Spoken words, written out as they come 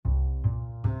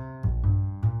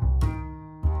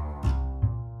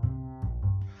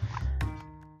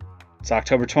It's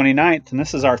October 29th, and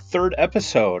this is our third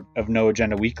episode of No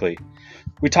Agenda Weekly.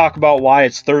 We talk about why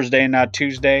it's Thursday and not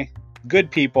Tuesday, good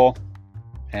people,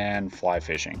 and fly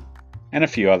fishing, and a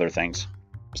few other things.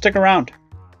 Stick around.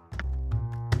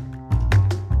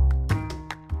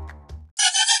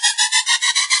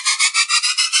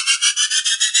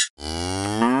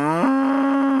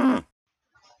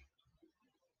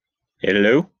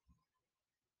 Hello?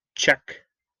 Check.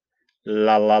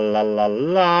 La la la la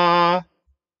la.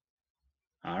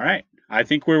 All right. I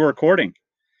think we're recording.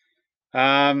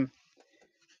 I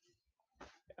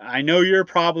know you're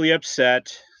probably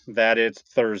upset that it's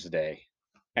Thursday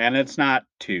and it's not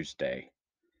Tuesday.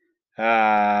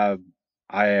 My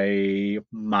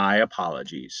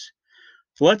apologies.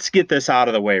 Let's get this out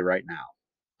of the way right now.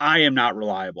 I am not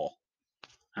reliable.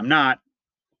 I'm not.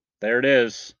 There it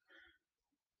is.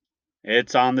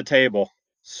 It's on the table.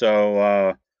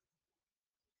 So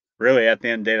really at the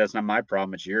end of the day, that's not my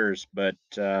problem, it's yours. But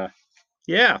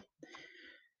yeah.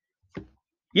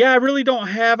 Yeah, I really don't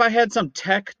have. I had some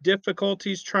tech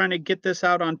difficulties trying to get this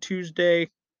out on Tuesday.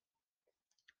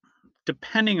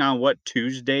 Depending on what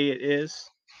Tuesday it is.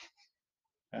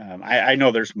 I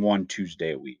know there's one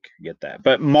Tuesday a week. I get that.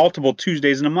 But multiple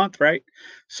Tuesdays in a month, right?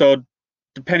 So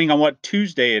depending on what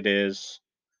Tuesday it is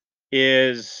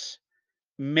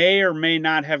may or may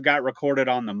not have got recorded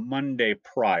on the Monday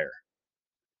prior.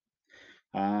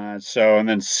 And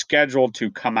then scheduled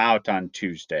to come out on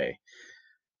Tuesday.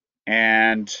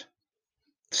 And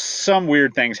some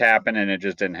weird things happen and it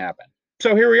just didn't happen.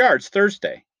 So here we are. It's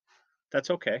Thursday. That's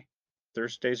okay.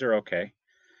 Thursdays are okay.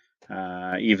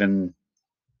 Even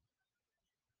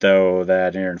though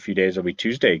that in a few days will be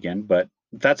Tuesday again, but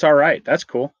that's all right. That's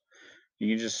cool.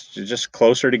 You just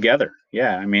closer together.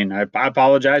 Yeah, I mean, I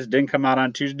apologize. It didn't come out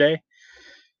on Tuesday.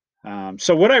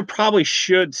 So what I probably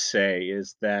should say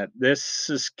is that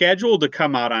this is scheduled to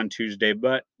come out on Tuesday,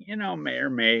 but may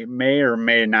or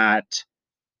may not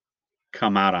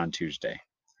come out on Tuesday,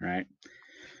 right?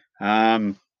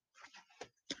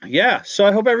 Yeah. So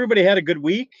I hope everybody had a good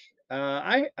week.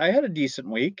 I had a decent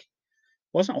week.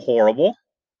 Wasn't horrible.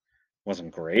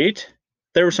 Wasn't great.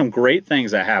 There were some great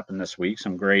things that happened this week.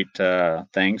 Some great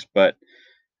things, but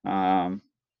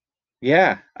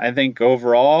yeah, I think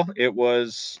overall it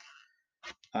was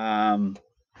a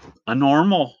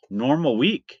normal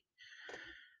week.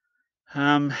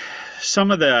 Some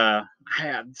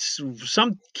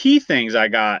key things I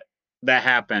got that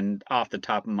happened off the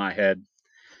top of my head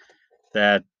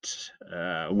that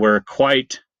were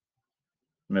quite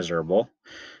miserable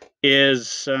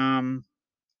is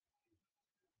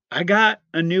I got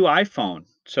a new iPhone.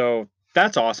 So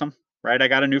that's awesome, right? I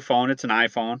got a new phone. It's an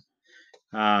iPhone.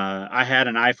 I had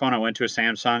an iPhone. I went to a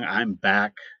Samsung. I'm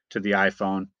back to the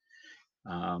iPhone.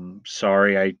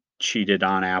 Sorry, I cheated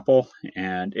on Apple,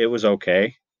 and it was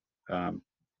okay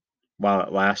while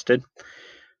it lasted.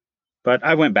 But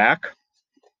I went back.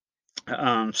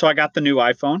 So I got the new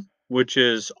iPhone, which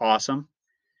is awesome.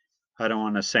 I don't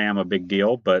want to say I'm a big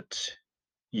deal, but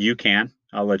you can.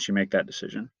 I'll let you make that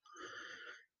decision.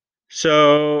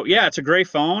 So yeah, it's a great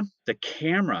phone. The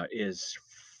camera is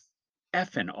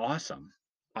effing awesome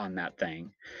on that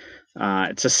thing.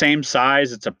 It's the same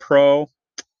size. It's a Pro.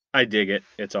 I dig it.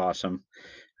 It's awesome.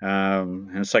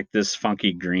 And it's like this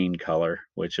funky green color,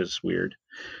 which is weird.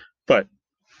 But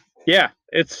yeah,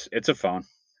 it's a phone.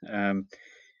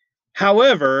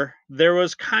 However, there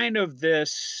was kind of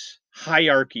this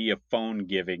hierarchy of phone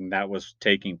giving that was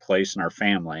taking place in our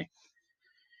family.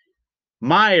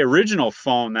 My original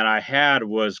phone that I had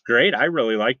was great. I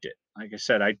really liked it. Like I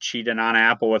said, I cheated on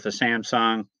Apple with a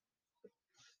Samsung.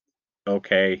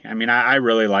 Okay. I mean, I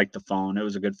really liked the phone. It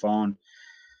was a good phone.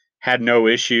 Had no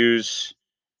issues.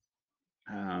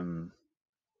 I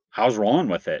was rolling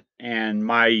with it. And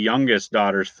my youngest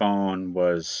daughter's phone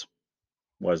was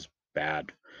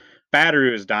bad.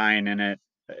 Battery was dying in it.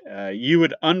 You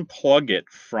would unplug it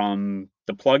from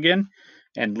the plug-in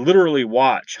and literally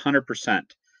watch 100%,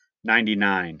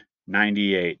 99,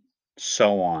 98,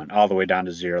 so on, all the way down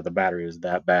to 0. The battery was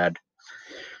that bad.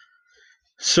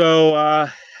 So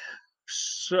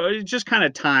it just kind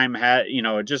of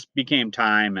it just became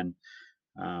time and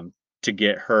to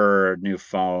get her a new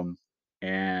phone.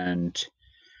 And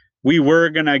we were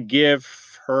going to give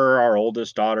her our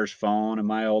oldest daughter's phone, and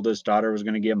my oldest daughter was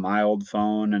going to get my old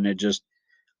phone. And it just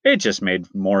made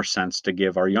more sense to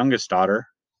give our youngest daughter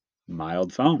my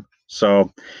old phone.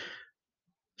 So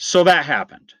that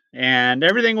happened, and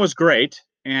everything was great.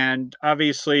 And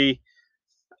obviously,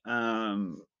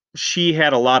 she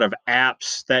had a lot of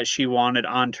apps that she wanted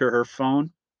onto her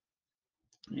phone.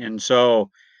 And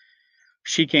so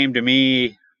she came to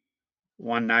me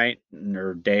one night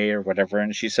or day or whatever,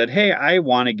 and she said, "Hey, I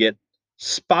want to get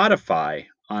Spotify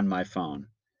on my phone."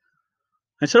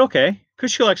 I said, "Okay,"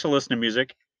 because she likes to listen to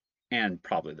music and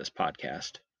probably this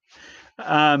podcast.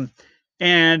 Um,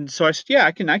 and so I said, "Yeah,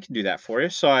 I can do that for you."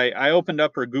 So I opened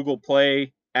up her Google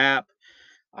Play app.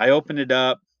 I opened it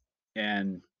up,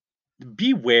 and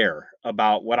beware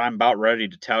about what I'm about ready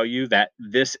to tell you, that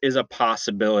this is a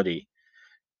possibility.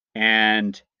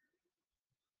 And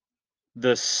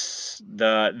the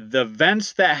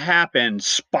events that happened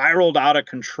spiraled out of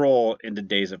control into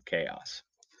days of chaos.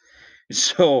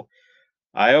 So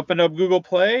I opened up Google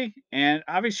Play, and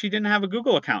obviously didn't have a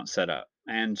Google account set up.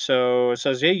 And so it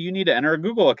says, "Hey, you need to enter a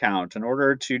Google account in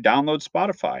order to download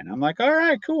Spotify." And I'm like, "All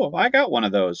right, cool. I got one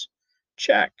of those.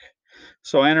 Check."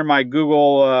 So I enter my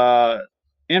Google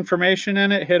information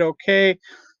in it, hit OK,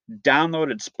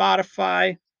 downloaded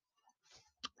Spotify,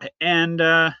 and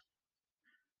a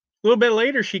little bit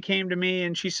later, she came to me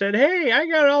and she said, "Hey, I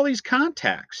got all these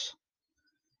contacts."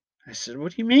 I said,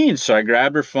 "What do you mean?" So I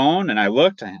grabbed her phone and I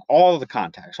looked, and all of the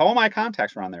contacts, all my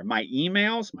contacts were on there. My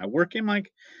emails, my work email.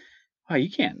 Like, "Oh, you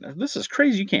can't. This is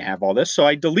crazy. You can't have all this." So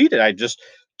I just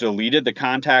deleted the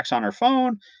contacts on her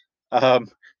phone. Um,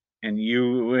 and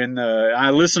you in the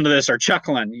I listen to this are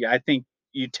chuckling. Yeah, I think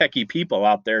you techie people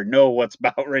out there know what's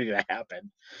about ready to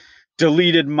happen.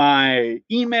 Deleted my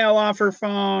email off her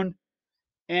phone,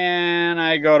 and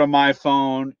I go to my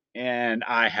phone and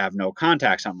I have no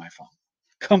contacts on my phone.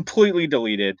 Completely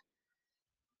deleted.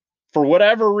 For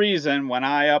whatever reason, when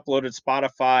I uploaded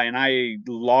Spotify and I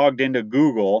logged into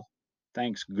Google,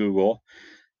 thanks Google,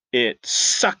 it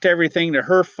sucked everything to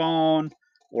her phone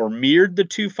or mirrored the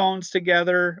two phones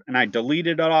together, and I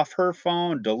deleted it off her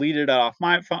phone, deleted it off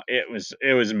my phone. It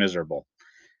was miserable.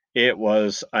 It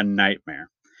was a nightmare.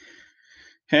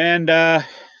 And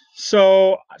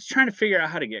so I was trying to figure out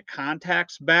how to get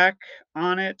contacts back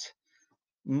on it.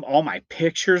 All my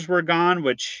pictures were gone,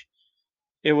 which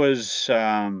it was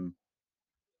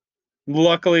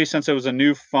luckily, since it was a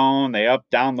new phone, they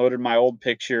downloaded my old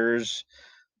pictures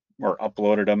or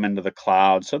uploaded them into the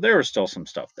cloud. So there was still some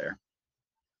stuff there.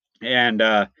 And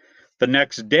the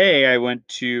next day, I went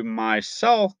to my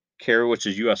cell carrier, which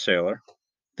is US Cellular.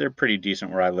 They're pretty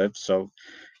decent where I live. So,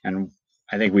 and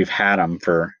I think we've had them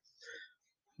for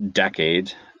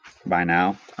decades by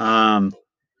now.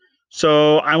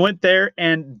 So I went there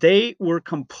and they were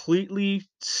completely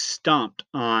stumped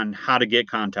on how to get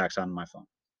contacts on my phone.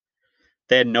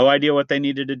 They had no idea what they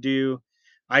needed to do.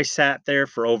 I sat there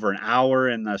for over an hour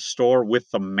in the store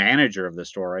with the manager of the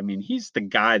store. I mean, he's the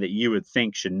guy that you would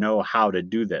think should know how to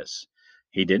do this.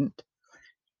 He didn't.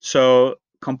 So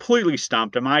completely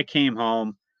stumped him. I came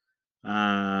home.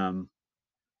 Um,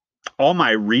 all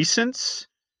my recents,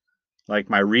 like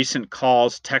my recent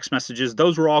calls, text messages,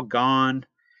 those were all gone.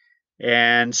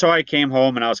 And so I came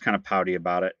home and I was kind of pouty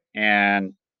about it.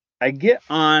 And I get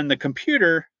on the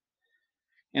computer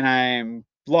and I'm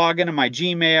log into my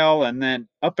Gmail, and then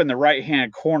up in the right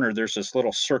hand corner, there's this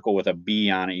little circle with a B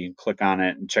on it. You can click on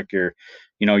it and check your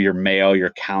mail,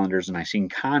 your calendars, and I seen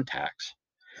contacts.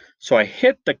 So I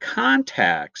hit the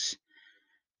contacts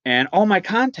and all my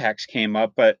contacts came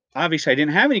up, but obviously I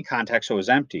didn't have any contacts, so it was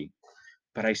empty.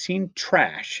 But I seen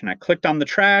trash and I clicked on the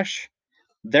trash.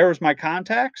 There was my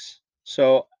contacts.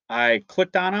 So I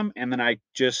clicked on them and then I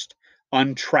just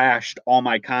untrashed all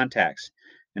my contacts.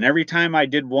 And every time I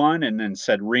did one and then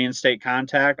said reinstate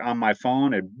contact on my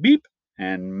phone, it'd beep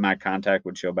and my contact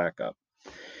would show back up.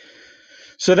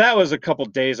 So that was a couple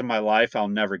days of my life I'll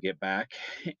never get back.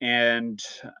 And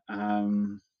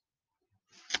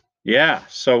yeah,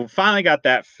 so finally got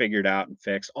that figured out and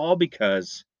fixed, all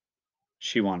because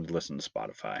she wanted to listen to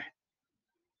Spotify.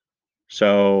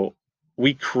 So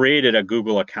we created a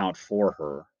Google account for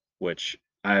her, which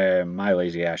my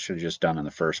lazy ass should have just done in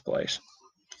the first place.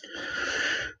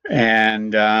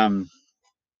 And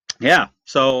yeah,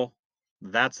 so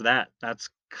that's that. That's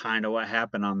kind of what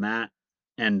happened on that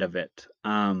end of it.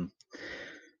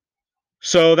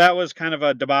 So that was kind of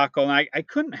a debacle, and I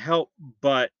couldn't help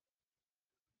but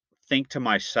think to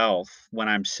myself when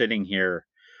I'm sitting here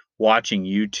watching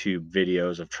YouTube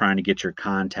videos of trying to get your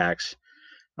contacts.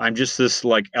 I'm just this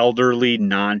like elderly,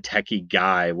 non-techie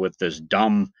guy with this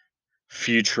dumb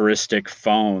futuristic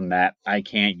phone that I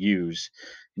can't use.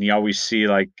 And you always see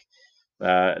like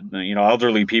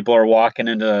elderly people are walking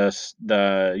into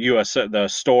the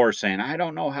store saying, "I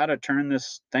don't know how to turn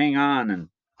this thing on," and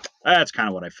that's kind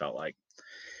of what I felt like.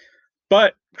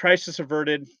 But crisis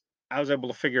averted. I was able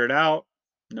to figure it out.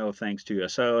 No thanks to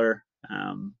US Cellular.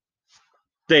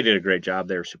 They did a great job.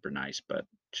 They were super nice, but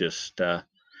just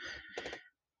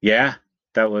yeah,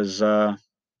 that was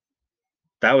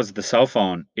that was the cell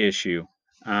phone issue.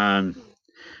 Um,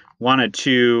 Wanted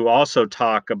to also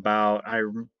talk about, I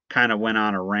kind of went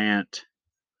on a rant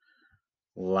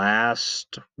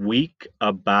last week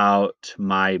about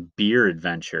my beer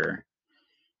adventure.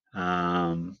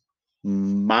 Um,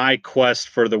 my quest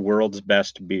for the world's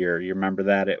best beer. You remember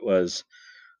that? It was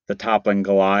the Toppling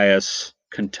Goliath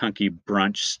Kentucky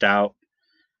Brunch Stout.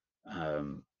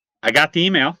 Um, I got the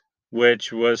email,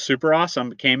 which was super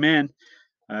awesome. It came in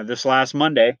this last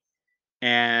Monday,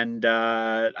 and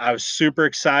I was super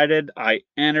excited. I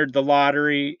entered the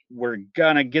lottery. We're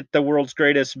gonna get the world's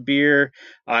greatest beer.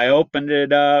 I opened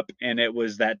it up, and it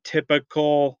was that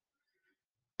typical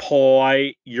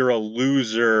polite "you're a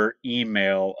loser"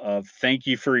 email of "thank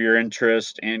you for your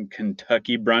interest in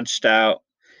Kentucky Brunch Stout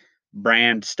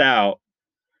brand stout.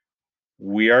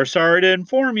 We are sorry to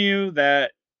inform you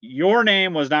that your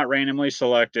name was not randomly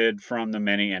selected from the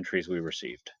many entries we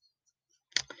received."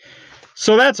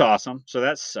 So that's awesome. So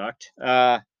that sucked.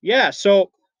 Yeah,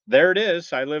 so there it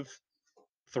is. I live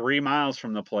 3 miles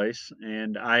from the place,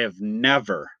 and I have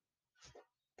never,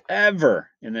 ever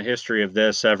in the history of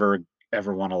this ever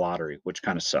won a lottery, which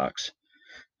kind of sucks.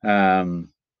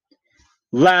 Um,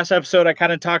 Last episode, I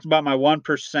kind of talked about my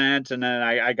 1%, and then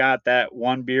I got that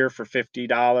one beer for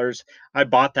 $50. I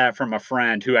bought that from a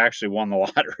friend who actually won the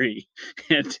lottery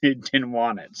and didn't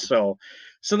want it. So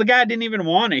the guy didn't even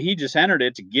want it. He just entered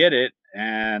it to get it,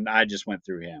 and I just went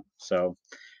through him. So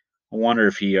I wonder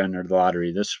if he entered the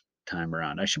lottery this time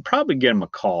around. I should probably give him a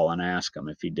call and ask him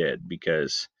if he did,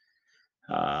 because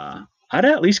I'd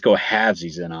at least go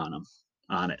halvesies in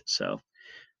on it. So,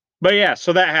 but yeah,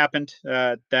 so that happened.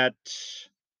 That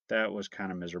was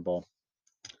kind of miserable.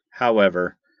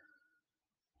 However,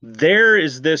 there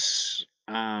is this.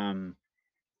 I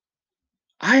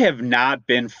have not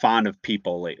been fond of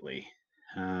people lately.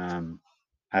 Um,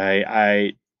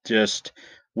 I just,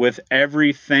 with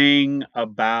everything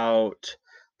about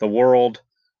the world,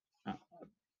 uh,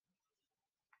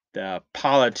 the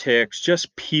politics,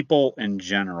 just people in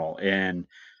general, and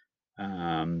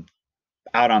um,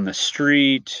 out on the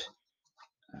street,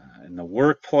 in the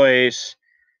workplace,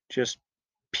 just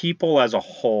people as a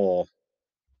whole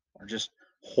are just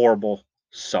horrible,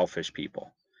 selfish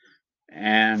people.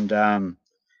 And I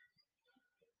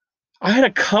had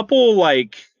a couple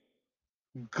like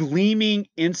gleaming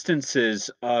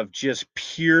instances of just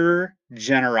pure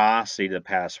generosity the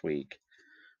past week.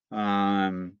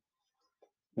 Um,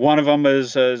 One of them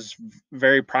is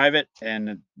very private,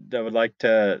 and I would like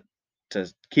to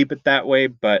keep it that way.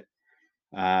 But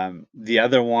the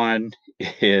other one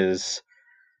is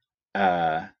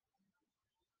uh,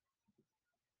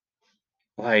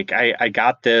 like I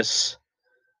got this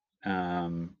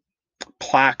um,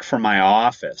 plaque for my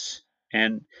office,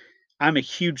 and I'm a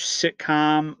huge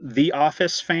sitcom The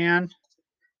Office fan.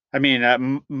 I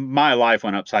mean, my life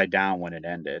went upside down when it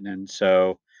ended, and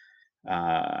so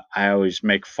I always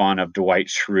make fun of Dwight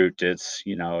Schrute. It's,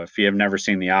 if you have never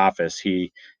seen The Office,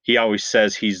 he always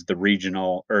says he's the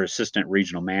regional or assistant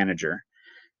regional manager,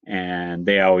 and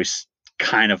they always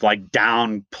kind of like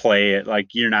downplay it, like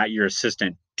you're not your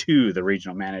assistant to the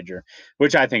regional manager,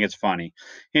 which I think is funny.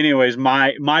 Anyways,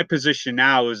 my position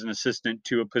now is an assistant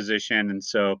to a position, and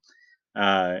so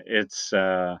it's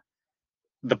the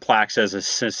plaque says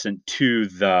assistant to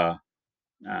the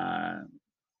uh,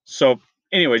 so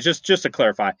anyways, just to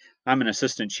clarify, I'm an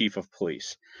assistant chief of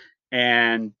police,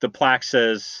 and the plaque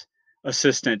says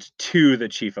assistant to the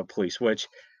chief of police, which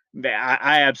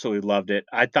I absolutely loved it.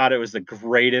 I thought it was the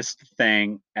greatest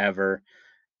thing ever,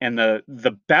 and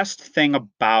the best thing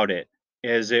about it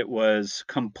is it was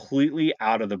completely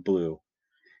out of the blue.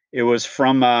 It was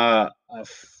from a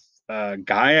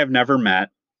guy I've never met.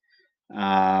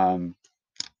 Um,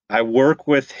 I work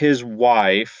with his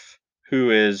wife,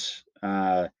 who is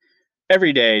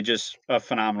every day just a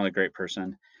phenomenally great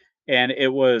person. And it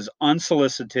was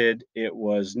unsolicited, it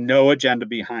was no agenda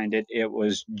behind it, it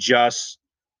was just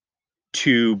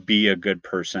to be a good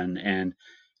person. And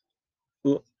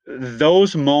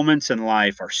those moments in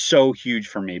life are so huge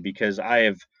for me, because I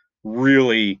have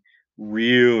really,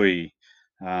 really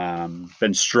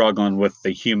been struggling with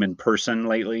the human person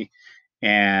lately.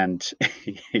 And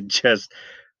it just,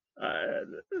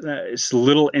 it's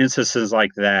little instances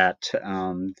like that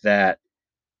that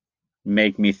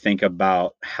make me think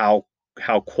about how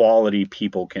quality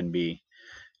people can be,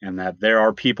 and that there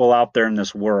are people out there in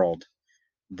this world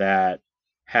that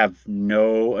have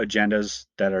no agendas,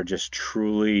 that are just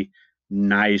truly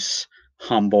nice,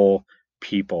 humble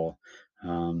people.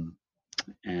 um,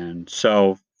 and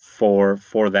so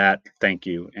for that, thank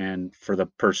you, and for the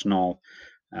personal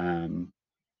um,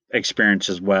 experience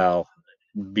as well.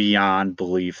 beyond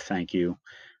belief. Thank you.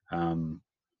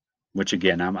 Which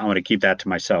again, I'm going to keep that to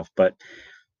myself. But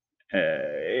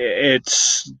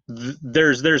there's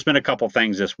been a couple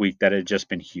things this week that have just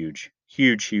been huge,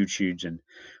 huge, huge, huge, and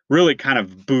really kind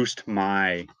of boost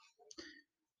my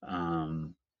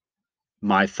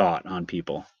my thought on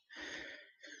people.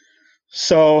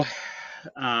 So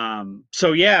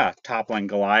yeah, Toppling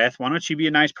Goliath, why don't you be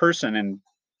a nice person and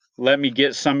let me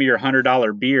get some of your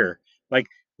 $100 beer? Like,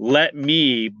 let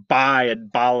me buy a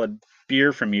bottle of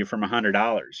beer from you from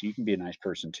 $100. You can be a nice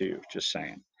person too. Just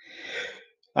saying.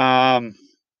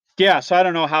 Yeah, so I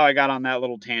don't know how I got on that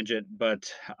little tangent,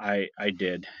 but I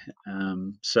did.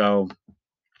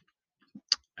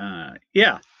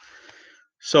 Yeah.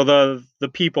 So the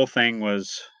people thing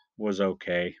was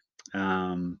okay.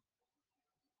 Kind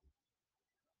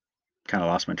of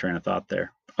lost my train of thought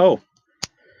there. Oh,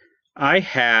 I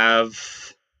have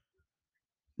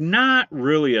not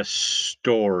really a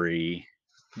story,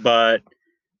 but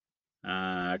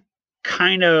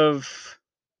kind of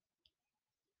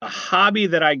a hobby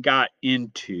that I got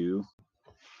into,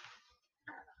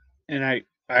 and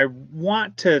I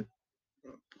want to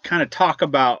kind of talk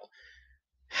about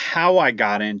how I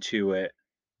got into it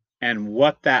and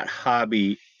what that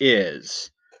hobby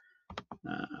is.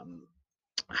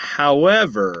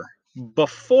 However,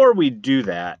 before we do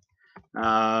that,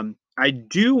 I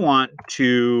do want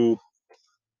to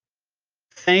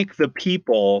thank the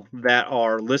people that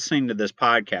are listening to this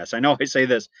podcast. I know I say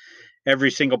this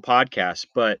every single podcast,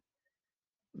 but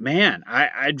man,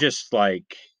 I just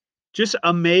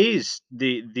amazed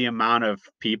the amount of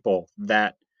people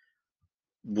that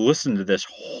listen to this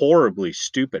horribly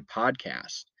stupid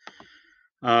podcast.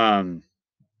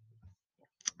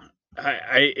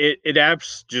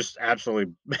 Just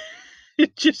absolutely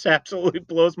it just absolutely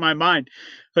blows my mind.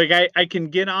 Like I can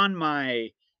get on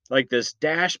my like this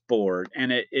dashboard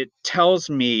and it tells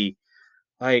me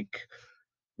like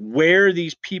where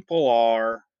these people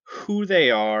are, who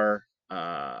they are,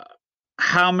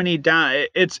 how many down.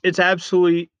 It's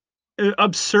absolutely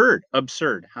absurd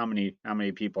how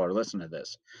many people are listening to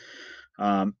this.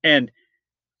 And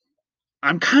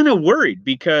I'm kind of worried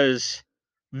because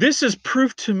this is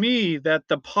proof to me that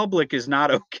the public is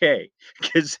not okay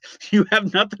because you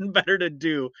have nothing better to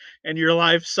do and your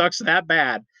life sucks that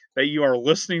bad that you are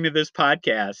listening to this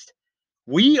podcast.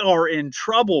 We are in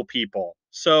trouble, people.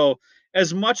 So,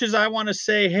 as much as I want to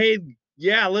say, hey,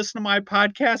 yeah, listen to my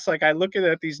podcast, like I look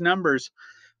at these numbers,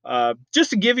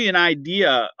 just to give you an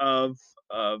idea of,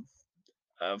 of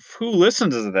who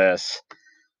listens to this.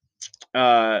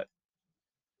 Um,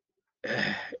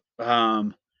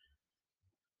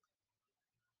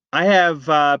 I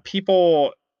have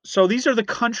people. So these are the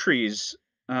countries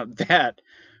that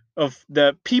of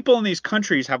the people in these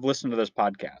countries have listened to this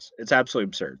podcast. It's absolutely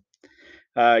absurd.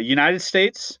 United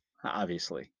States,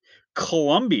 obviously.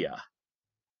 Colombia.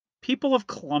 People of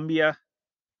Colombia,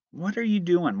 what are you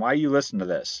doing? Why are you listening to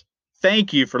this?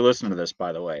 Thank you for listening to this,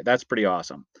 by the way. That's pretty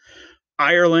awesome.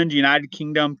 Ireland, United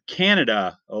Kingdom,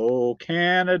 Canada. Oh,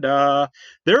 Canada.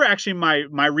 They're actually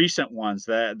my recent ones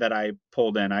that I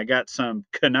pulled in. I got some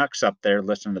Canucks up there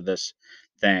listening to this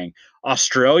thing.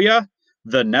 Australia,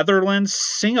 the Netherlands,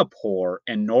 Singapore,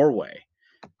 and Norway,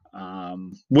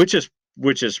 which is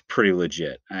pretty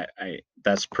legit.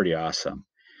 That's pretty awesome.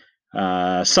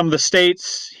 Some of the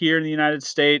states here in the United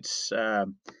States,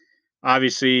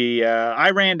 obviously, I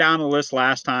ran down the list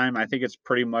last time. I think it's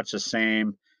pretty much the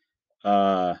same.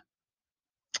 However,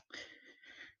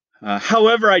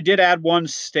 I did add one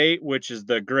state, which is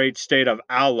the great state of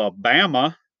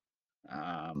Alabama.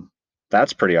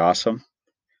 That's pretty awesome.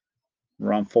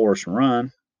 Run, Forrest,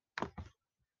 run.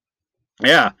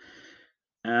 Yeah.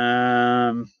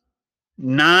 So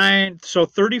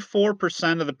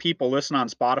 34% of the people listen on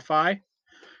Spotify,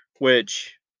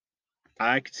 which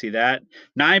I could see that.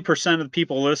 9% of the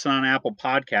people listen on Apple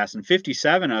Podcasts, and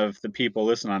 57 of the people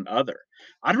listen on other.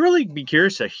 I'd really be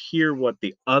curious to hear what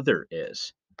the other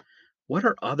is. What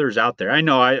are others out there? I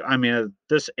know I mean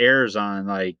this airs on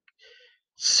like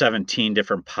 17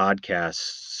 different podcast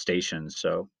stations,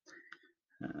 so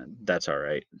that's all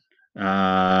right.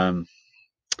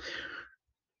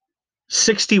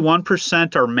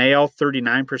 61% are male,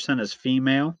 39% is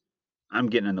female. I'm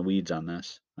getting in the weeds on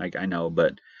this. Like I know,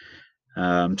 but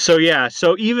so yeah,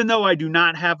 so even though I do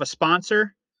not have a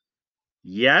sponsor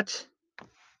yet,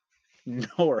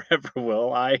 nor ever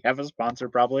will I have a sponsor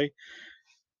probably,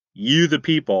 you the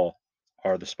people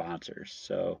are the sponsors.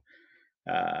 So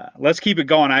let's keep it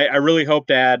going. I really hope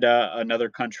to add another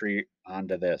country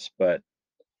onto this, but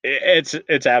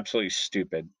it's absolutely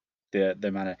stupid the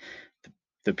amount of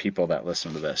the people that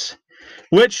listen to this.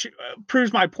 which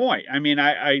proves my point. I mean,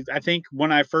 I think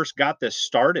when I first got this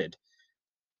started,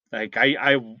 like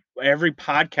I every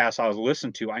podcast I was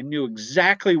listening to, I knew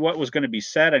exactly what was going to be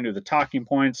said. I knew the talking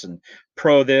points and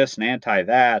pro this and anti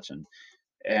that,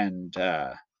 and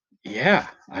yeah,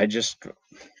 I just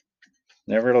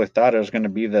never really thought it was going to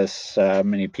be this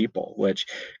many people, which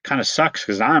kind of sucks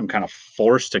because I'm kind of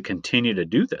forced to continue to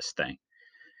do this thing.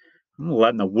 I'm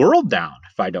letting the world down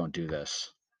if I don't do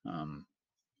this,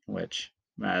 which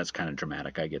that's kind of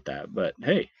dramatic. I get that, but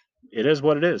hey, it is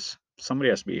what it is. Somebody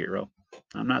has to be a hero.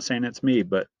 I'm not saying it's me,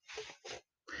 but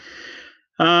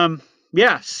um,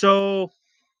 yeah. So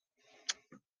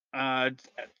uh,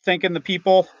 thinking the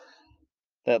people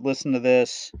that listen to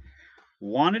this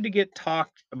wanted to get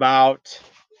talked about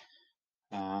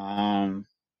um,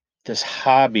 this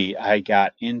hobby I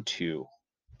got into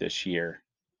this year,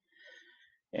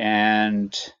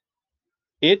 and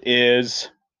it is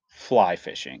fly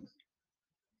fishing.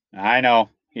 I know.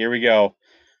 Here we go.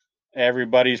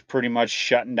 Everybody's pretty much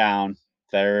shutting down.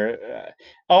 They're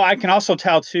oh, I can also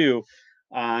tell too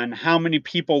on how many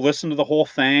people listen to the whole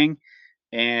thing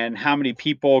and how many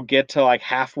people get to like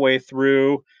halfway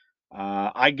through.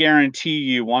 I guarantee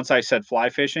you, once I said fly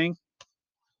fishing,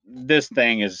 this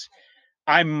thing is.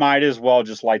 I might as well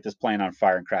just light this plane on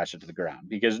fire and crash it to the ground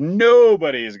because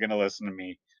nobody is going to listen to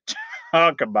me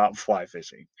talk about fly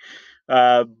fishing.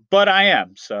 But I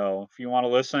am. So if you want to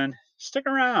listen, stick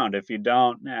around. If you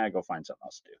don't, go find something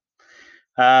else to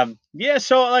do. Yeah,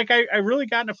 so like I really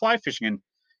got into fly fishing, and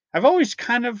I've always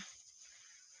kind of,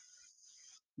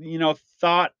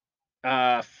 thought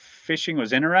fishing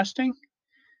was interesting.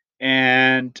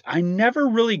 And I never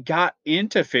really got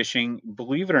into fishing,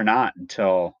 believe it or not,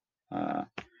 until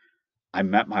I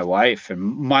met my wife, and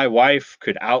my wife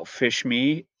could outfish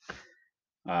me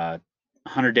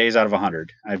 100 days out of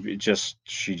 100.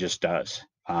 She just does.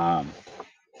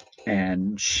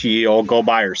 And she'll go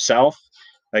by herself.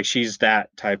 Like she's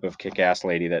that type of kick-ass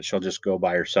lady that she'll just go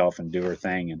by herself and do her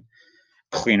thing and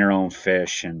clean her own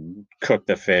fish and cook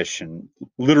the fish and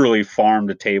literally farm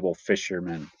to table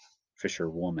fisherwoman.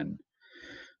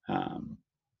 Um,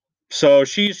 so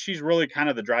she's really kind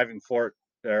of the driving force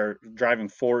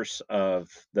of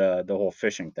the whole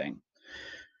fishing thing.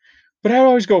 But I would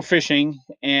always go fishing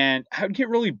and I would get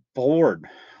really bored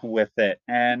with it.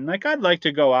 And like I'd like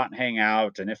to go out and hang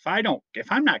out. And if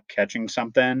I'm not catching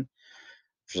something,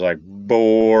 just like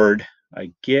bored,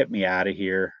 like get me out of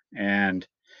here. And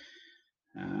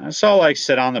so I'll like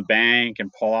sit on the bank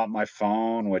and pull out my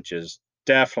phone, which is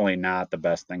definitely not the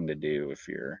best thing to do if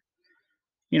you're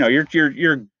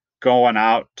going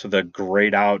out to the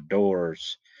great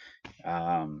outdoors.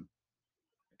 Um,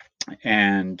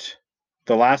 and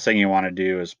the last thing you want to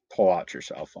do is pull out your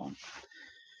cell phone.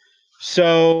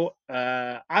 So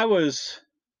I was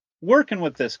working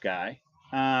with this guy,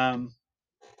 and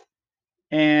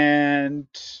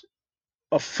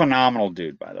a phenomenal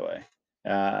dude, by the way.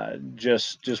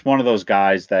 Just one of those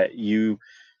guys that you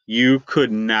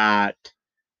could not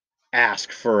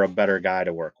ask for a better guy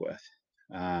to work with.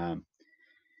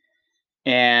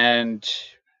 And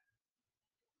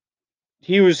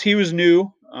he was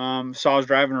new, so I was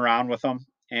driving around with him,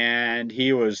 and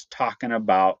he was talking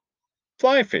about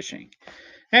fly fishing,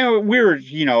 and we were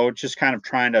just kind of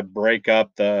trying to break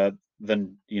up the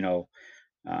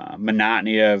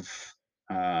monotony of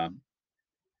uh,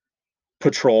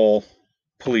 patrol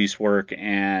police work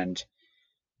and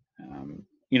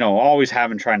always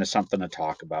having trying to something to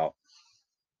talk about.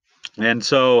 And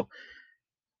so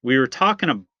we were talking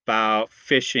about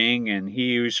fishing, and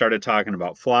he started talking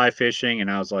about fly fishing, and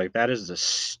I was like, that is the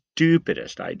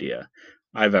stupidest idea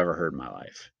I've ever heard in my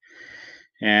life.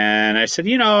 And I said,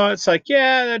 it's like,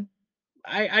 yeah,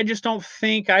 I just don't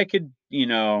think I could,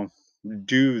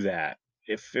 do that.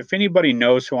 If anybody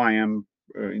knows who I am,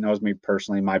 or knows me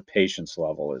personally, my patience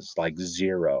level is like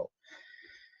zero,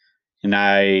 and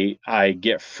I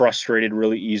get frustrated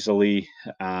really easily.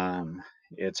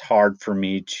 It's hard for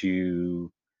me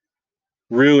to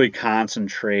really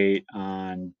concentrate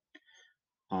on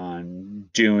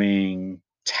doing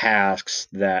tasks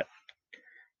that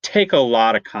take a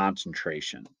lot of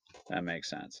concentration. If that makes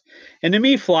sense. And to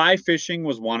me, fly fishing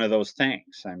was one of those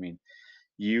things. I mean,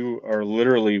 you are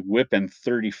literally whipping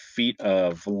 30 feet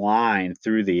of line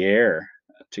through the air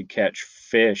to catch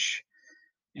fish,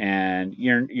 and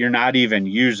you're not even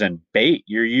using bait.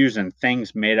 You're using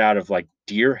things made out of like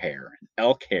deer hair and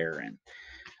elk hair, and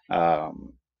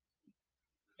um,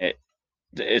 it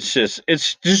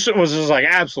it was just like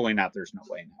absolutely not. There's no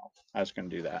way no I was going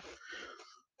to do that.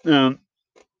 Um,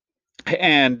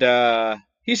 and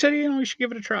he said, you should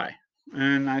give it a try.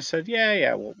 And I said,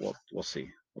 yeah, we'll see.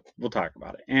 We'll talk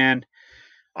about it. And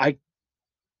I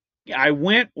I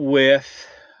went with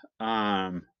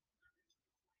um,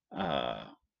 uh,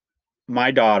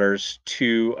 my daughters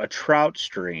to a trout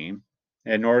stream,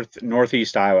 and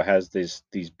northeast Iowa has these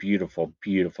beautiful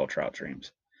trout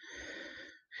streams.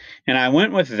 And I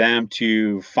went with them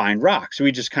to find rocks.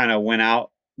 We just kind of went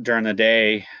out during the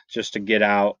day just to get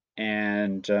out,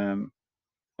 and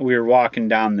we were walking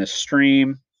down this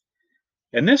stream.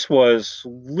 And this was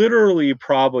literally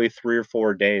probably 3 or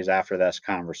 4 days after this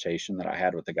conversation that I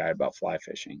had with the guy about fly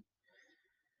fishing.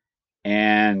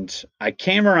 And I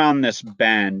came around this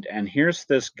bend, and here's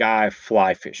this guy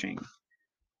fly fishing.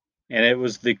 And it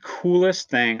was the coolest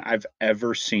thing I've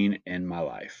ever seen in my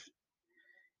life.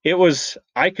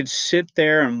 I could sit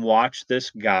there and watch this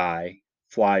guy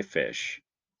fly fish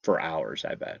for hours,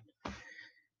 I bet.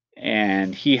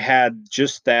 And he had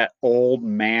just that old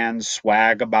man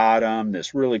swag about him,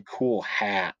 this really cool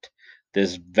hat,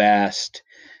 this vest,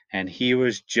 and he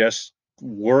was just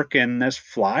working this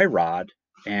fly rod.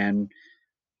 And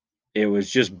it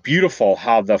was just beautiful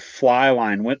how the fly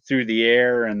line went through the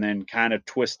air and then kind of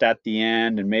twist at the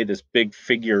end and made this big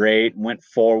figure eight and went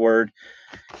forward.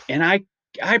 And I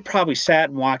probably sat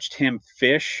and watched him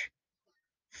fish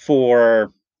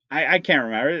for I can't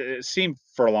remember. It seemed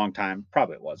for a long time.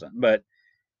 Probably it wasn't, but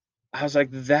I was like,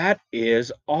 that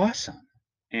is awesome.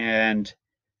 And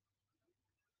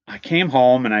I came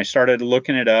home and I started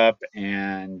looking it up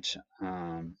and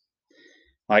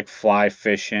like fly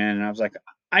fishing. And I was like,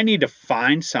 I need to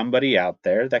find somebody out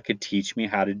there that could teach me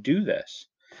how to do this.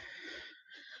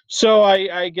 So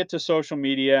I get to social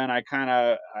media and I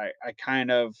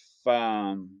kind of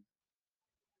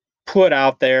put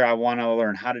out there I want to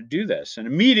learn how to do this, and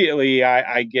immediately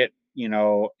I get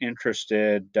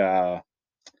interested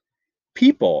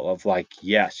people of like,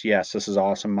 yes, this is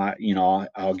awesome.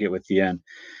 I'll get with you. And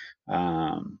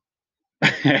um,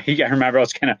 I remember I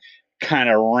was kind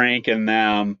of ranking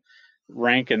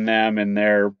them in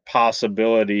their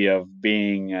possibility of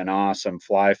being an awesome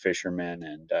fly fisherman.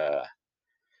 And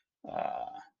uh,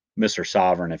 Mr.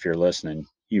 Sovereign, if you're listening,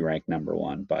 you rank number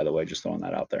one, by the way, just throwing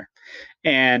that out there.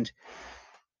 And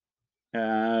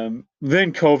then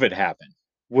COVID happened,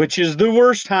 which is the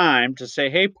worst time to say,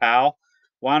 hey, pal,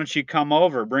 why don't you come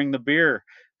over, bring the beer,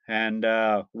 and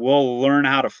we'll learn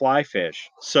how to fly fish.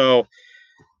 So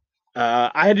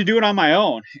I had to do it on my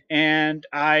own, and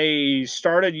I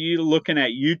started looking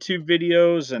at YouTube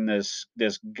videos, and this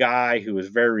guy who was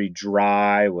very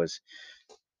dry was,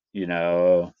 you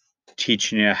know,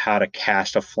 teaching you how to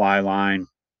cast a fly line.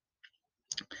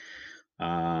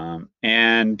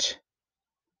 And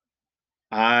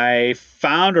I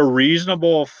found a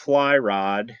reasonable fly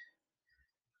rod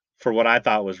for what I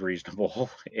thought was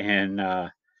reasonable in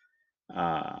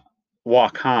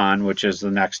Waukon, which is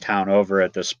the next town over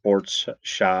at the sports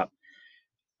shop.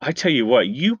 I tell you what,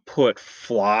 you put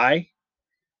fly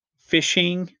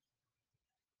fishing,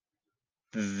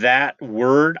 that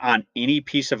word, on any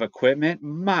piece of equipment,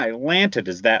 my Lanta,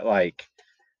 does that like,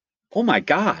 oh my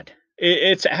God.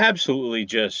 It's absolutely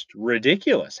just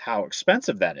ridiculous how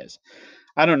expensive that is.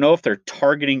 I don't know if they're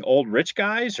targeting old rich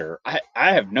guys or I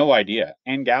have no idea,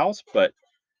 and gals, but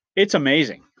it's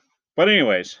amazing. But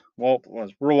anyways, well,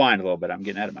 let's rewind a little bit. I'm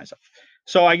getting ahead of myself.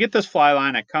 So I get this fly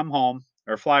line. I come home,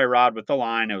 or fly rod with the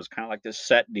line. It was kind of like this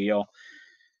set deal.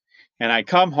 And I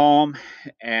come home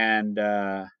and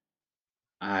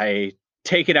I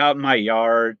take it out in my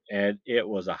yard, and it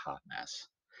was a hot mess.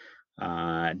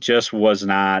 Just was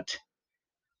not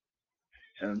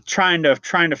trying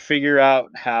to figure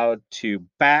out how to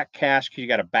back cast, because you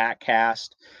got to back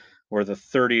cast where the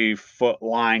 30-foot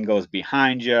line goes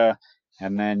behind you,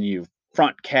 and then you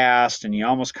front cast, and you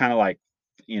almost kind of like,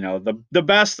 the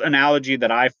best analogy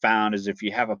that I found is if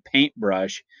you have a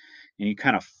paintbrush and you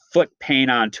kind of flick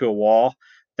paint onto a wall,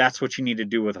 that's what you need to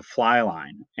do with a fly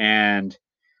line. And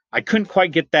I couldn't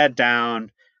quite get that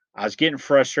down. I was getting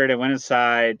frustrated. I went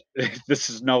inside. This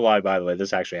is no lie, by the way.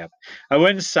 This actually happened. I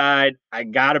went inside. I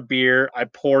got a beer. I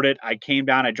poured it. I came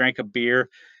down. I drank a beer.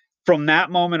 From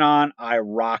that moment on, I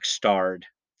rock starred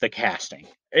the casting.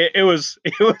 It was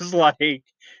like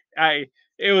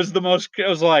it was the most. It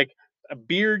was like a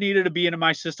beer needed to be into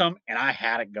my system, and I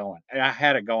had it going. I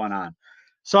had it going on.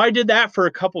 So I did that for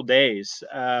a couple days.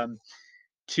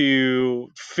 To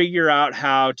figure out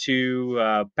how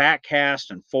to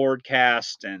backcast and forward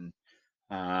cast and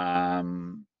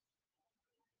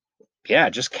yeah,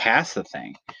 just cast the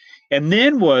thing. And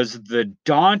then was the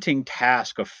daunting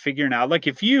task of figuring out, like,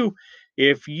 if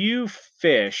you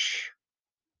fish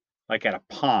like at a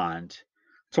pond,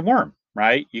 it's a worm.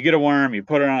 right? You get a worm, you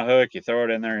put it on a hook, you throw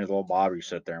it in there, and a little bobber, you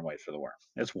sit there and wait for the worm.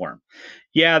 It's worm.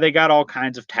 Yeah, they got all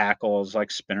kinds of tackles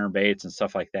like spinner baits and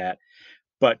stuff like that.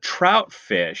 But trout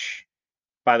fish,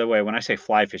 by the way, when I say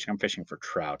fly fishing, I'm fishing for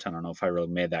trout. I don't know if I really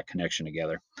made that connection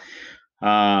together.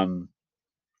 Um,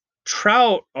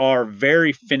 Trout are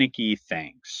very finicky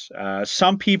things.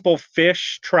 Some people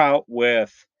fish trout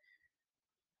with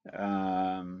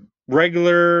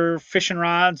regular fishing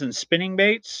rods and spinning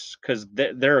baits because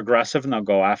they're aggressive and they'll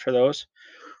go after those.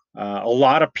 A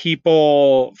lot of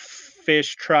people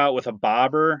fish trout with a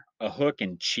bobber, a hook,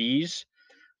 and cheese,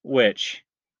 which,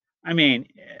 I mean,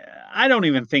 I don't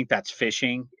even think that's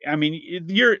fishing. I mean,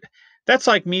 that's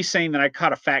like me saying that I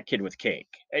caught a fat kid with cake.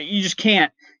 You just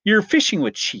can't. You're fishing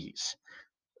with cheese.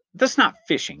 That's not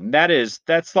fishing.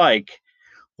 That's like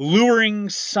luring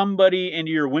somebody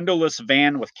into your windowless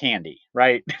van with candy,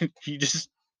 right? you just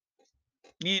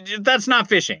that's not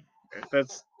fishing.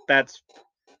 That's that's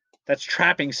that's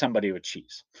trapping somebody with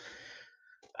cheese.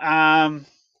 Um,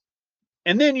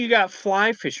 and then you got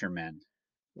fly fishermen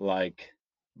like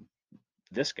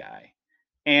this guy,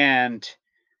 and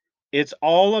it's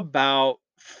all about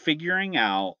figuring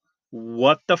out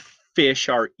what the fish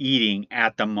are eating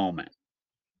at the moment.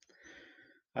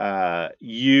 There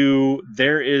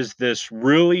is this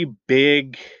really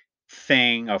big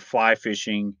thing of fly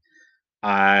fishing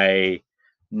I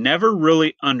never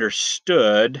really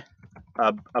understood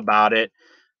about it,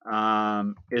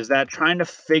 is that trying to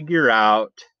figure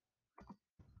out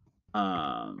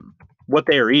what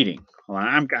they are eating. Well,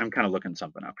 I'm kind of looking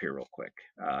something up here real quick.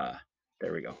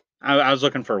 There we go. I was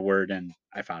looking for a word and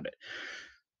I found it.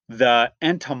 The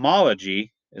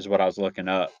entomology is what I was looking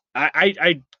up.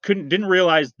 I didn't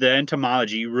realize the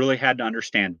entomology. You really had to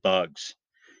understand bugs,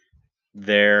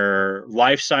 their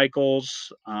life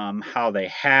cycles, how they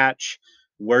hatch,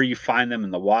 where you find them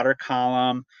in the water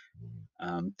column,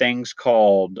 things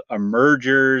called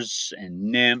emergers and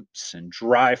nymphs and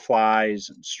dry flies.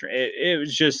 And it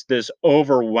was just this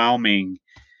overwhelming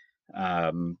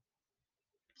um,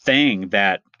 thing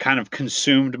that kind of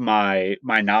consumed my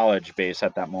knowledge base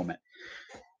at that moment.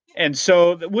 And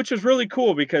so, which was really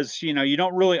cool because you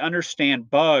don't really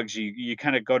understand bugs. You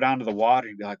kind of go down to the water,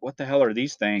 you be like, what the hell are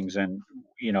these things? And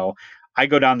you know, I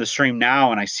go down the stream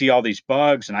now and I see all these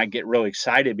bugs and I get really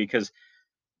excited because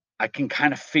I can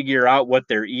kind of figure out what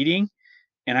they're eating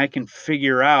and I can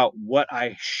figure out what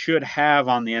I should have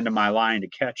on the end of my line to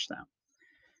catch them.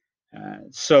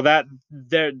 So that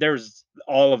there's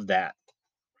all of that.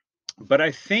 But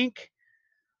I think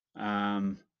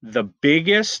the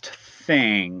biggest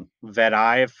thing that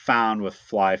I have found with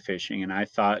fly fishing, and I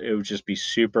thought it would just be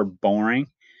super boring,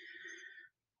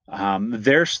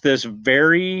 there's this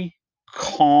very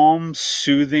calm,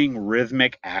 soothing,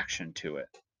 rhythmic action to it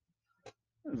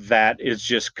that is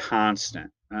just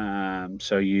constant.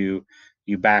 So you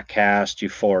back cast, you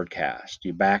forward cast,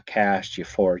 you back cast, you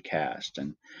forward cast,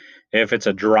 and if it's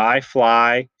a dry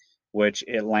fly, which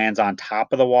it lands on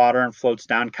top of the water and floats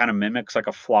down, kind of mimics like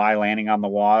a fly landing on the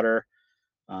water.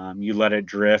 You let it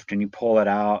drift and you pull it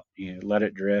out. You let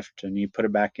it drift and you put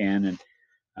it back in, and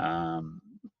um,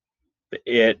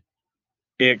 it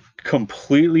it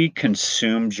completely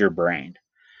consumes your brain.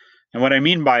 And what I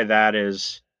mean by that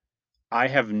is, I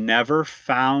have never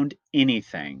found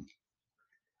anything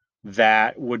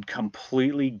that would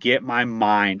completely get my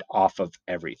mind off of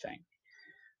everything.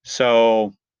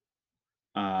 So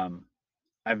um,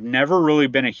 I've never really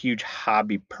been a huge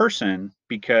hobby person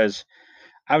because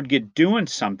I would get doing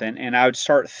something and I would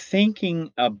start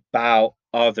thinking about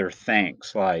other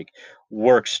things like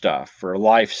work stuff or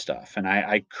life stuff. And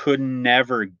I could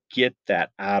never get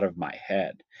that out of my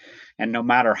head. And no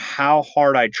matter how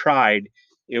hard I tried,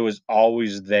 it was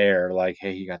always there. Like,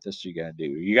 hey, you got this, you got to do.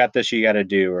 You got this, you got to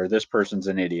do. Or this person's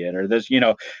an idiot. Or this,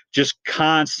 just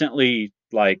constantly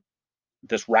like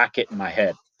this racket in my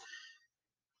head.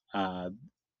 Uh,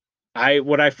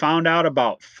 what I found out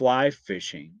about fly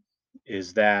fishing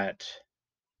is that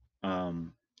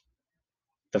um,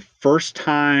 the first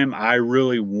time I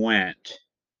really went,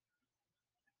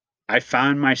 I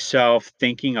found myself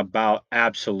thinking about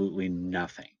absolutely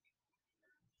nothing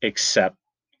except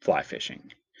fly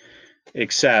fishing,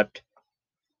 except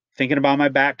thinking about my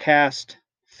back cast,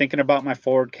 thinking about my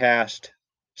forward cast,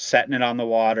 setting it on the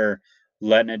water,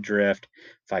 letting it drift.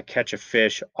 If I catch a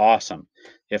fish, awesome.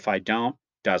 If I don't,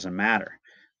 doesn't matter.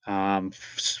 And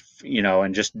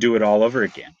just do it all over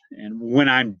again. And when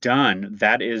I'm done,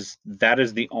 that is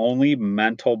the only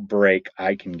mental break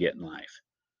I can get in life.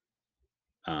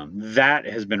 That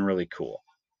has been really cool.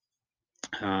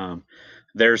 Um,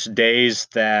 there's days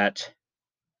that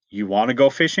you want to go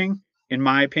fishing, in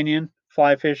my opinion.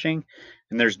 fly fishing,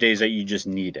 and there's days that you just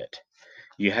need it.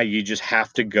 You just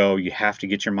have to go. You have to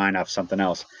get your mind off something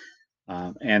else,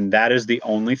 and that is the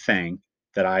only thing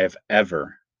that I have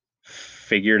ever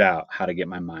figured out how to get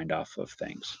my mind off of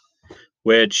things,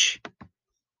 which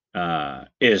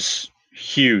is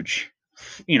huge,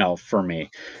 for me.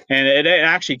 And it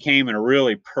actually came in a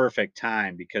really perfect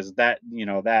time because at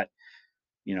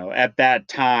that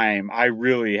time I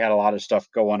really had a lot of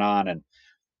stuff going on, and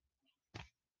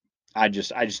I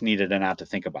just needed to not to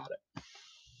think about it.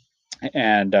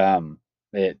 And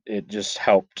it just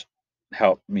helped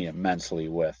me immensely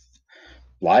with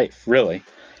life, really.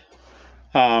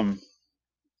 Um,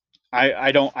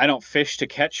 I don't fish to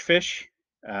catch fish.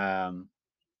 Um,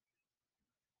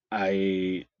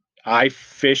 I I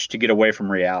fish to get away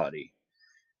from reality.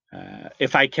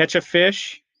 If I catch a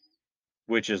fish,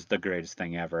 which is the greatest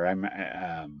thing ever,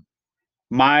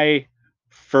 my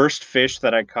first fish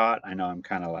that I caught. I know I'm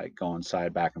kind of like going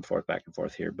back and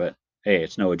forth here, but hey,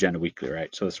 it's No Agenda Weekly,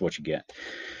 right? So this is what you get.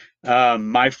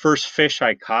 My first fish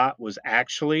I caught was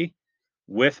actually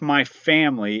with my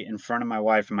family in front of my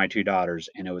wife and my two daughters,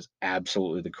 and it was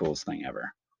absolutely the coolest thing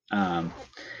ever. Um,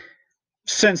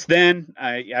 since then,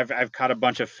 I've caught a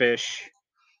bunch of fish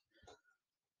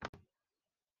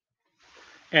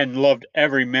and loved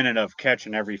every minute of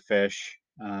catching every fish.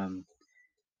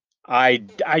 I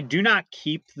do not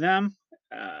keep them.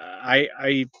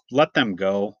 I let them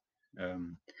go.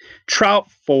 Um,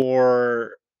 Trout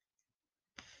for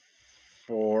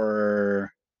a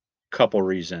couple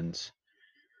reasons.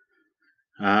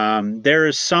 There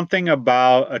is something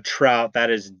about a trout that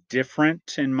is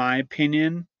different, in my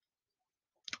opinion,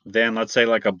 than, let's say,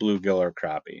 like a bluegill or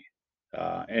crappie.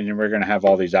 And we're going to have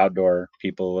all these outdoor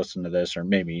people listen to this, or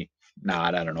maybe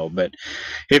not, I don't know. But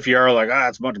if you are like,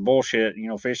 it's a bunch of bullshit,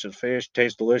 fish is fish,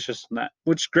 tastes delicious, and that,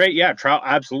 which is great. Yeah, trout,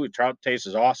 absolutely. Trout taste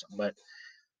is awesome. But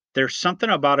there's something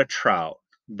about a trout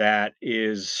that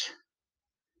is,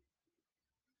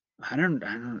 I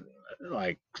don't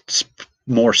like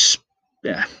more,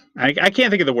 yeah, I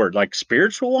can't think of the word, like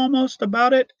spiritual almost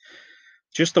about it.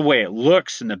 Just the way it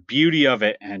looks and the beauty of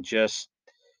it, and just,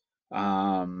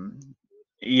 um,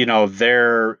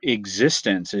 their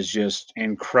existence is just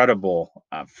incredible.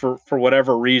 For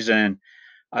whatever reason,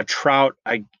 a trout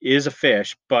is a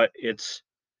fish, but it's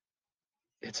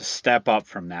a step up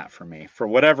from that for me. For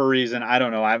whatever reason, I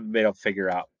don't know. I haven't been able to figure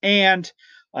out. And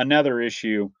another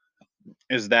issue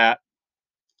is that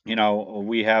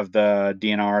we have the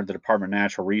DNR, the Department of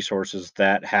Natural Resources,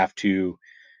 that have to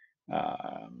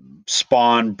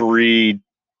spawn, breed,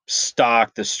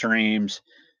 stock the streams.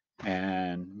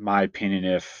 And my opinion,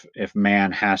 if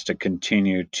man has to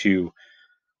continue to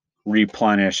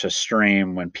replenish a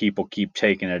stream when people keep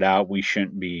taking it out, we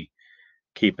shouldn't be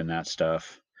keeping that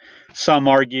stuff. Some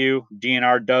argue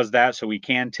DNR does that so we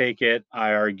can take it.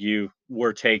 I argue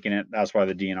we're taking it. That's why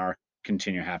the DNR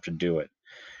continue to have to do it.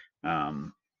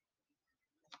 Um,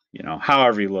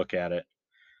 however you look at it,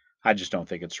 I just don't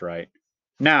think it's right.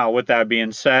 Now, with that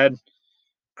being said,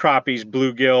 crappies,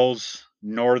 bluegills,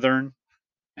 northern,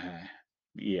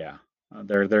 yeah,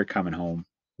 they're coming home.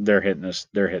 They're hitting this.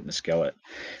 They're hitting the skillet.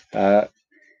 Uh,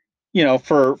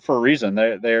 for a reason.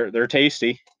 They're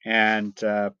tasty, and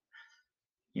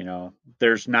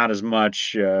there's not as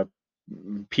much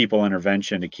people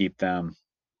intervention to keep them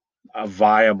a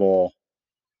viable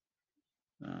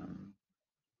um,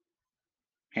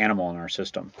 animal in our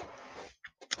system.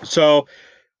 So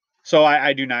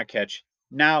I do not catch.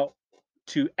 Now,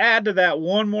 to add to that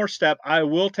one more step, I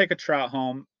will take a trout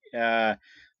home.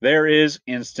 There is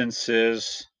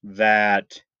instances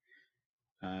that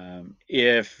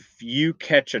if you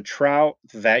catch a trout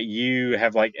that you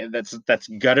have that's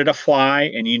gutted a fly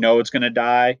and it's going to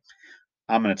die,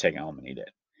 I'm going to take it home and eat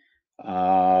it.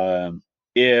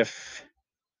 If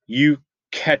you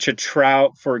catch a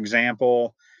trout, for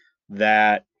example,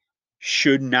 that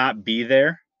should not be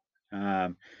there,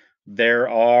 there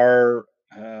are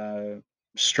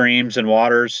streams and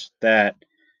waters that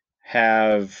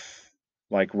have,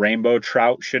 like, rainbow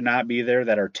trout should not be there,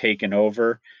 that are taken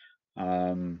over.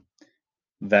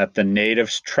 That the native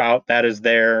trout that is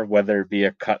there, whether it be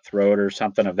a cutthroat or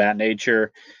something of that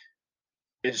nature,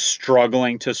 is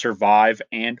struggling to survive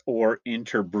and or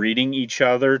interbreeding each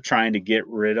other, trying to get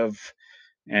rid of,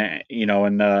 and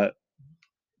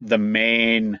the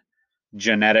main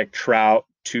genetic trout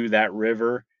to that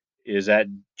river is at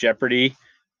jeopardy.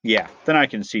 Yeah, then I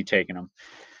can see taking them.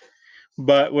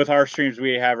 But with our streams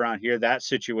we have around here, that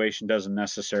situation doesn't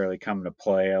necessarily come into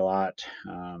play a lot.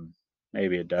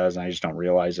 Maybe it does, and I just don't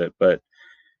realize it. But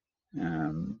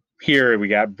here we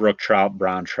got brook trout,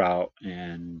 brown trout,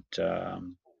 and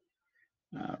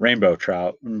Rainbow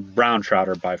trout, brown trout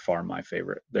are by far my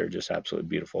favorite. They're just absolutely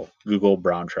beautiful. Google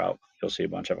brown trout, you'll see a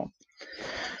bunch of them.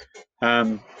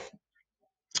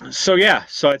 So yeah,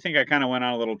 so I think I kind of went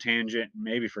on a little tangent,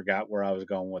 maybe forgot where I was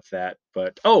going with that,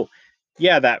 but oh,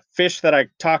 yeah, that fish that I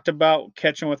talked about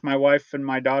catching with my wife and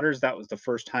my daughters, that was the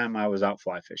first time I was out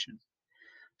fly fishing.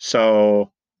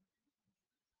 So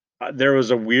there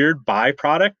was a weird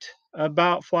byproduct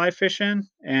about fly fishing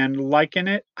and liking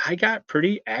it. I got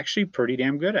actually pretty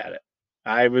damn good at it.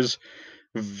 I was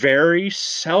very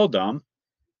seldom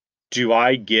do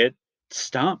I get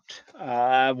stumped,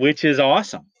 which is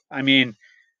awesome. I mean,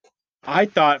 I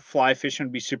thought fly fishing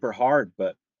would be super hard,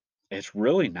 but it's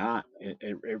really not.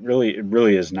 It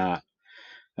really is not.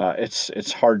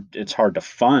 It's hard to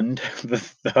fund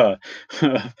fund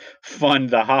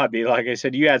the hobby. Like I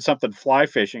said, you had something fly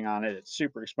fishing on it. It's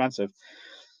super expensive.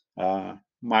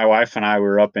 My wife and I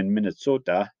were up in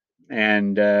Minnesota,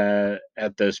 and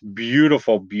at this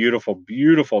beautiful, beautiful,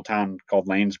 beautiful town called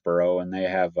Lanesboro, and they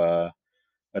have a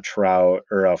trout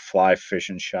or a fly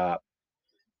fishing shop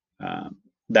um,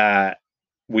 that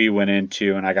we went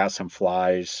into, and I got some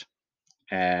flies,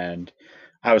 and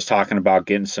I was talking about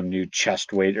getting some new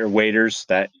chest waders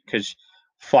that because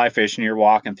fly fishing, you're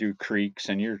walking through creeks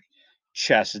and you're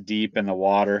chest deep in the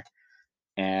water.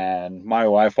 And my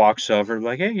wife walks over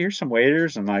like, "Hey, here's some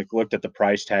waders," and like looked at the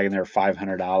price tag, and they're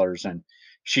 $500, and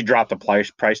she dropped the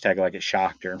price tag like it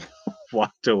shocked her, and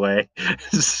walked away.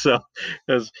 So,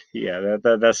 yeah,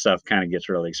 that stuff kind of gets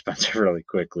really expensive really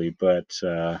quickly. But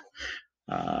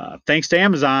thanks to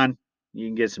Amazon, you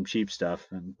can get some cheap stuff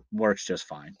and works just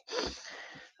fine.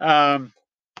 Um,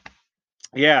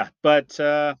 yeah, but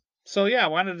so yeah, I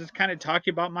wanted to kind of talk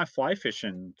about my fly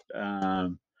fishing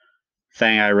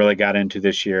thing I really got into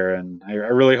this year, and I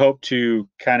really hope to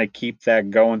kind of keep that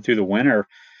going through the winter.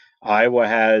 Iowa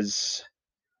has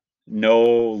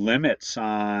no limits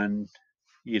on,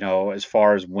 as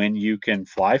far as when you can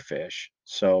fly fish.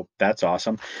 So that's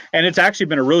awesome. And it's actually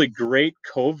been a really great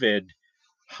COVID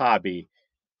hobby.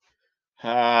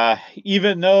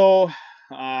 Even though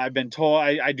I've been told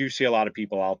I do see a lot of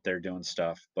people out there doing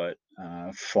stuff, but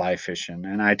fly fishing.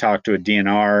 And I talked to a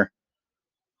DNR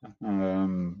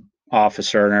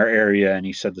officer in our area, and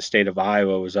he said the state of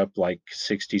Iowa was up like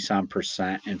 60 some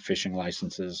percent in fishing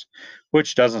licenses,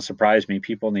 which doesn't surprise me.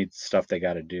 People need stuff they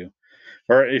got to do,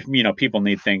 or if people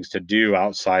need things to do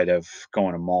outside of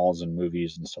going to malls and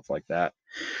movies and stuff like that,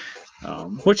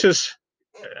 which is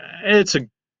it's a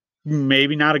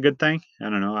maybe not a good thing. I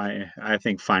don't know. I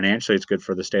think financially it's good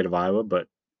for the state of Iowa, but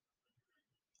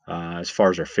as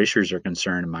far as our fishers are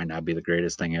concerned, it might not be the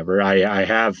greatest thing ever. I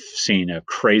have seen a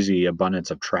crazy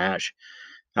abundance of trash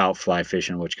out fly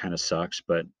fishing, which kind of sucks.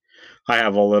 But I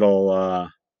have a little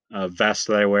vest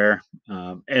that I wear,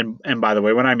 and by the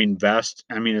way, when I mean vest,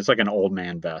 I mean it's like an old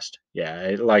man vest.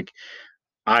 Yeah, like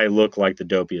I look like the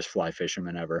dopiest fly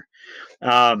fisherman ever.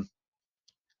 Um,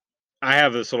 I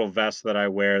have this little vest that I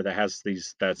wear that has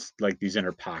that's like these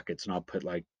inner pockets, and I'll put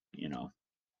like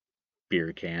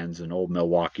beer cans and old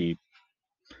Milwaukee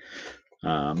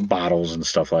bottles and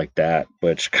stuff like that,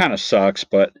 which kind of sucks.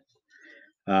 But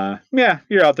yeah,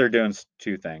 you're out there doing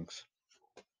two things.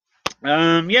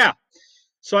 Yeah,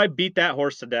 so I beat that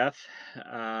horse to death.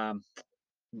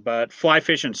 But fly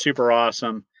fishing super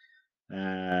awesome.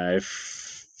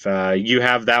 If you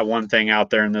have that one thing out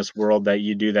there in this world that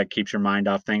you do that keeps your mind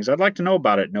off things, I'd like to know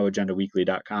about it.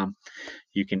 NoAgendaWeekly.com.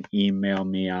 You can email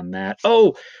me on that.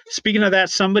 Oh, speaking of that,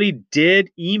 somebody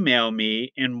did email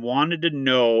me and wanted to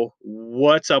know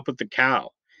what's up with the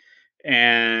cow.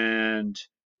 And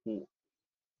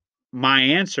my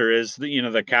answer is that,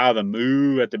 the cow, the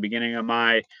moo at the beginning of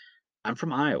I'm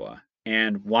from Iowa.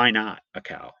 And why not a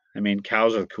cow? I mean,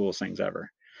 cows are the coolest things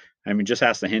ever. I mean, just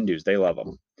ask the Hindus. They love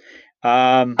them.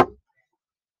 Um,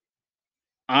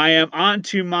 I am on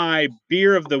to my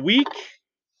beer of the week.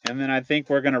 And then I think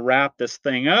we're going to wrap this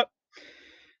thing up.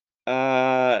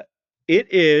 It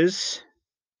is.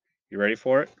 You ready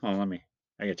for it? Oh, I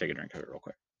gotta take a drink of it real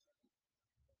quick.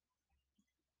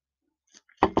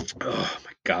 Oh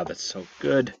my god, that's so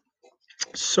good.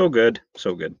 So good.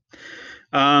 So good.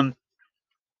 Um,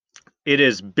 it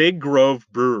is Big Grove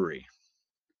Brewery.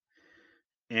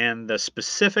 And the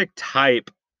specific type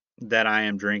that I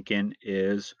am drinking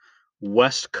is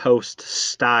West Coast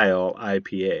style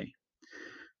IPA.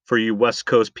 For you West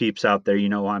Coast peeps out there, you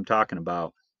know what I'm talking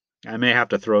about. I may have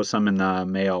to throw some in the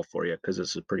mail for you because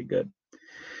this is pretty good.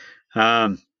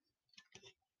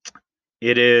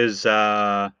 It is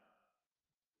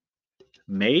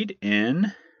made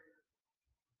in.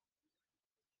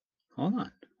 Hold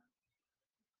on.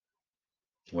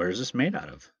 Where is this made out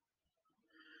of?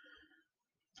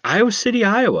 Iowa City,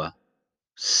 Iowa.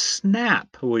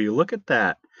 Snap. Will you look at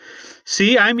that?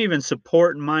 See, I'm even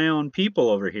supporting my own people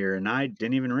over here, and I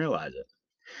didn't even realize it.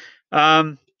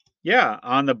 Yeah,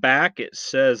 on the back it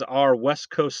says our West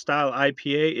Coast style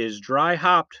IPA is dry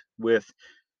hopped with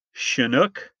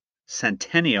Chinook,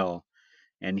 Centennial,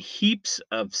 and heaps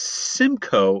of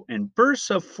Simcoe and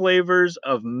bursts of flavors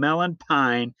of melon,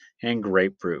 pine, and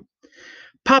grapefruit.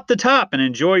 Pop the top and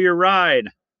enjoy your ride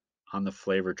on the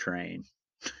flavor train.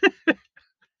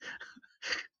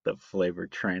 The flavor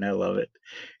train, I love it.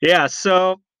 Yeah,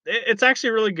 so it's actually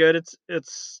really good.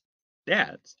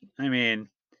 Yeah, I mean,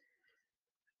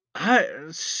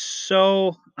 I'm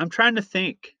trying to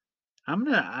think.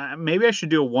 Maybe I should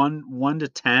do a 1 to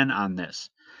 10 on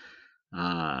this.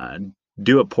 Uh,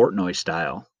 do a Portnoy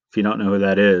style. If you don't know who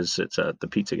that is, it's the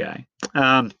pizza guy.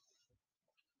 Um,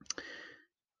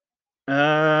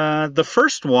 the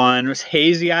first one was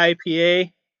hazy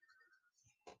IPA.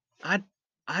 I'd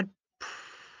I'd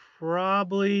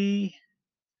probably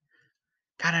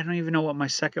God, I don't even know what my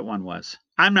second one was.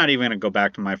 I'm not even gonna go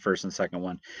back to my first and second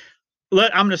one.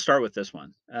 I'm gonna start with this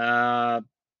one. The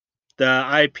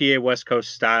IPA West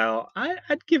Coast style.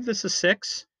 I'd give this a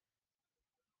 6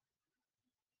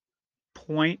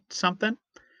 point something.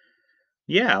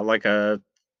 Yeah, like a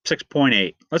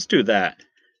 6.8. Let's do that.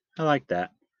 I like that.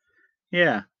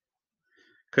 Yeah,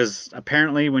 because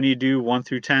apparently when you do 1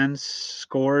 through 10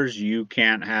 scores, you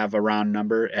can't have a round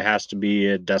number. It has to be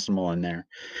a decimal in there.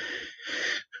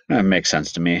 That makes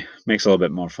sense to me. Makes it a little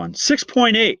bit more fun.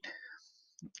 6.8.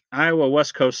 Iowa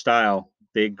West Coast style,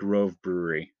 Big Grove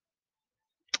Brewery.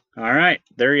 All right,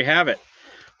 there you have it.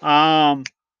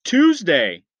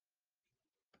 Tuesday.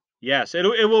 Yes, it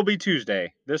will be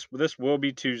Tuesday. This will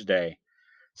be Tuesday.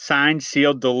 Signed,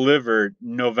 sealed, delivered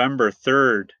November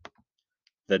 3rd,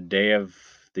 the day of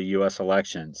the US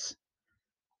elections.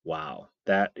 Wow,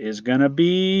 that is going to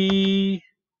be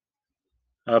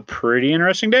a pretty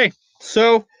interesting day.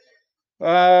 So,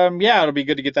 yeah, it'll be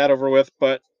good to get that over with,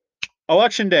 but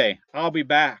election day, I'll be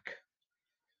back.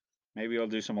 Maybe I'll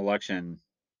do some election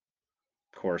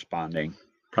corresponding.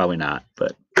 Probably not,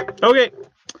 but okay.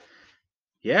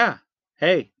 Yeah.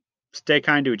 Hey, stay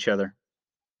kind to each other.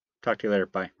 Talk to you later.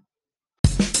 Bye.